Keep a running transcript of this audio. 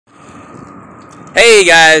Hey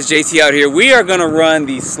guys, JT out here. We are going to run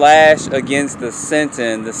the Slash against the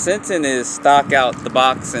Senton. The Senton is stock out the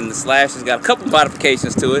box, and the Slash has got a couple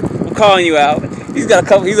modifications to it. I'm calling you out. He's got a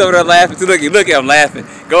couple. He's over there laughing too. Look at him laughing.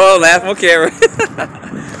 Go on, laugh on camera.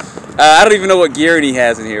 I don't even know what gearing he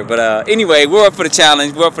has in here, but anyway, we're up for the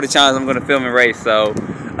challenge. We're up for the challenge. I'm going to film and race, so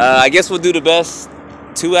I guess we'll do the best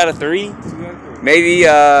 2 out of 3. 2 out of 3. Maybe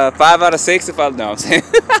 5 out of 6 if I know what I'm saying.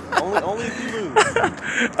 only if you lose.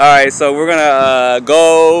 Alright, so we're gonna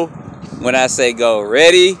go when I say go.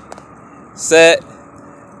 Ready, set,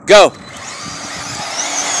 go.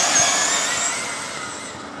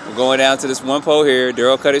 We're going down to this one pole here.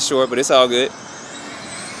 Daryl cut it short, but it's all good.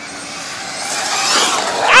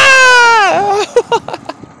 Ah!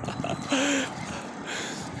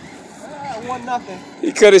 1-0.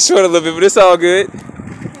 He cut it short a little bit, but it's all good.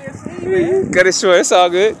 Cut it short, it's all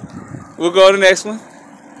good. We'll go to the next one.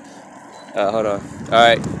 Hold on.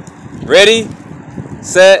 Alright. Ready,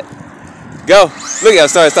 set, go. Look at him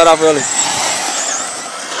start off early.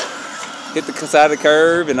 Hit the side of the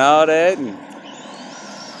curve and all that. And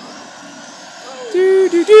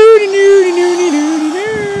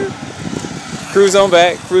cruise on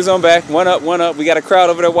back, cruise on back. One up, one up. We got a crowd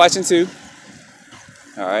over there watching too.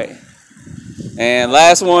 Alright. And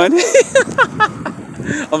last one.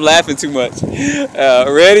 I'm laughing too much.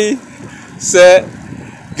 Ready, set,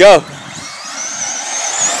 go.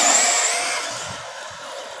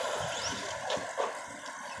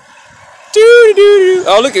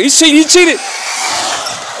 Oh, look, he cheated, he cheated.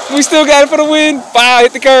 We still got it for the win. Wow,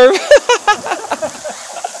 hit the curve.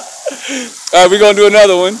 All right, we're going to do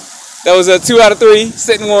another one. That was a 2 out of 3,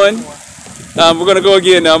 sitting 1. We're going to go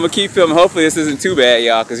again now. I'm going to keep filming. Hopefully this isn't too bad,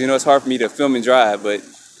 y'all, because, you know, it's hard for me to film and drive. But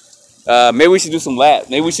maybe we should do some laps.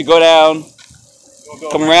 Maybe we should go down,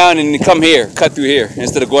 come around, and come here, cut through here,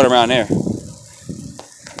 instead of going around there.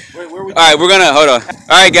 All right, we're going to, hold on.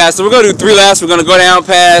 All right, guys, so we're going to do 3 laps. We're going to go down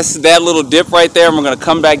past that little dip right there, and we're going to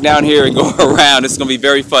come back down here and go around. It's going to be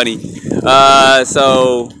very funny.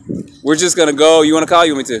 So we're just going to go. You want to call?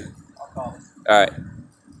 You want me to? I'll call. All right.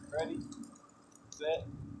 Ready, set,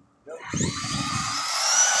 go.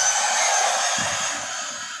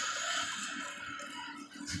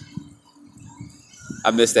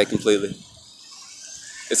 I missed that completely.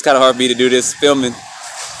 It's kind of hard for me to do this filming.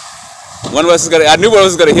 One of us is gonna. I knew one of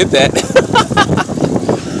us was gonna hit that.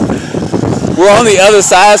 We're on the other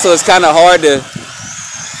side, so it's kind of hard to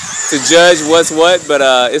judge what's what, but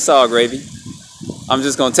it's all gravy. I'm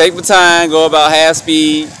just gonna take my time, go about half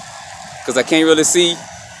speed, because I can't really see,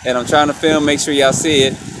 and I'm trying to film, make sure y'all see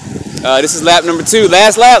it. This is lap number 2,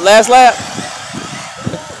 last lap, last lap.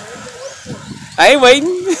 I ain't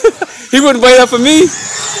waiting. He wouldn't wait up for me.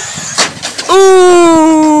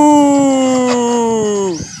 Ooh.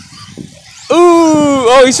 Ooh,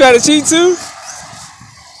 oh, he's trying to cheat too?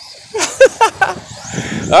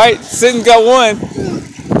 All right, Senton got 1.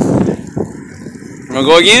 I'm gonna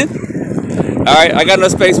go again? All right, I got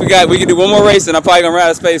enough space. We can do one more race and I'm probably gonna run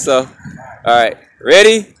out of space, so. All right,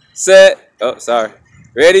 ready, set, oh, sorry.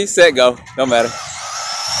 Ready, set, go. Don't matter.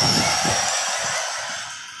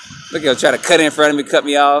 Look at him trying to cut in front of me, cut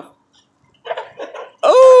me off.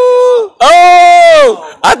 Oh,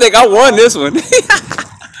 oh, I think I won this one.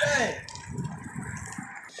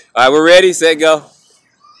 All right, we're ready, set, go.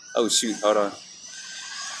 Oh, shoot, hold on.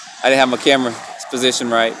 I didn't have my camera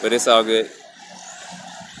positioned right, but it's all good.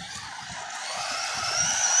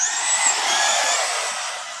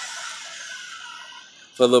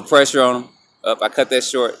 Put a little pressure on him. Up, I cut that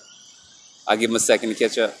short. I'll give him a second to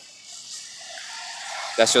catch up.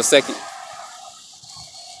 That's your second.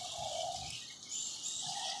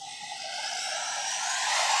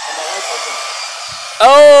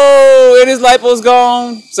 Oh, and his lipo's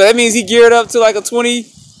gone. So that means he geared up to like a 20.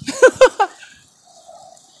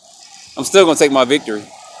 I'm still going to take my victory.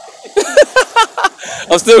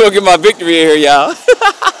 I'm still going to get my victory in here, y'all.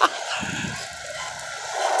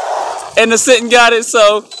 And the Senton got it,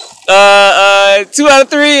 so 2 out of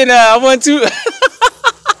 3, and I won 2.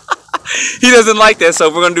 He doesn't like that, so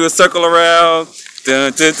we're going to do a circle around.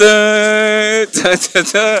 Dun, dun, dun, dun, dun,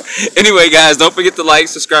 dun. Anyway, guys, don't forget to like,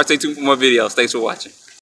 subscribe, stay tuned for more videos. Thanks for watching.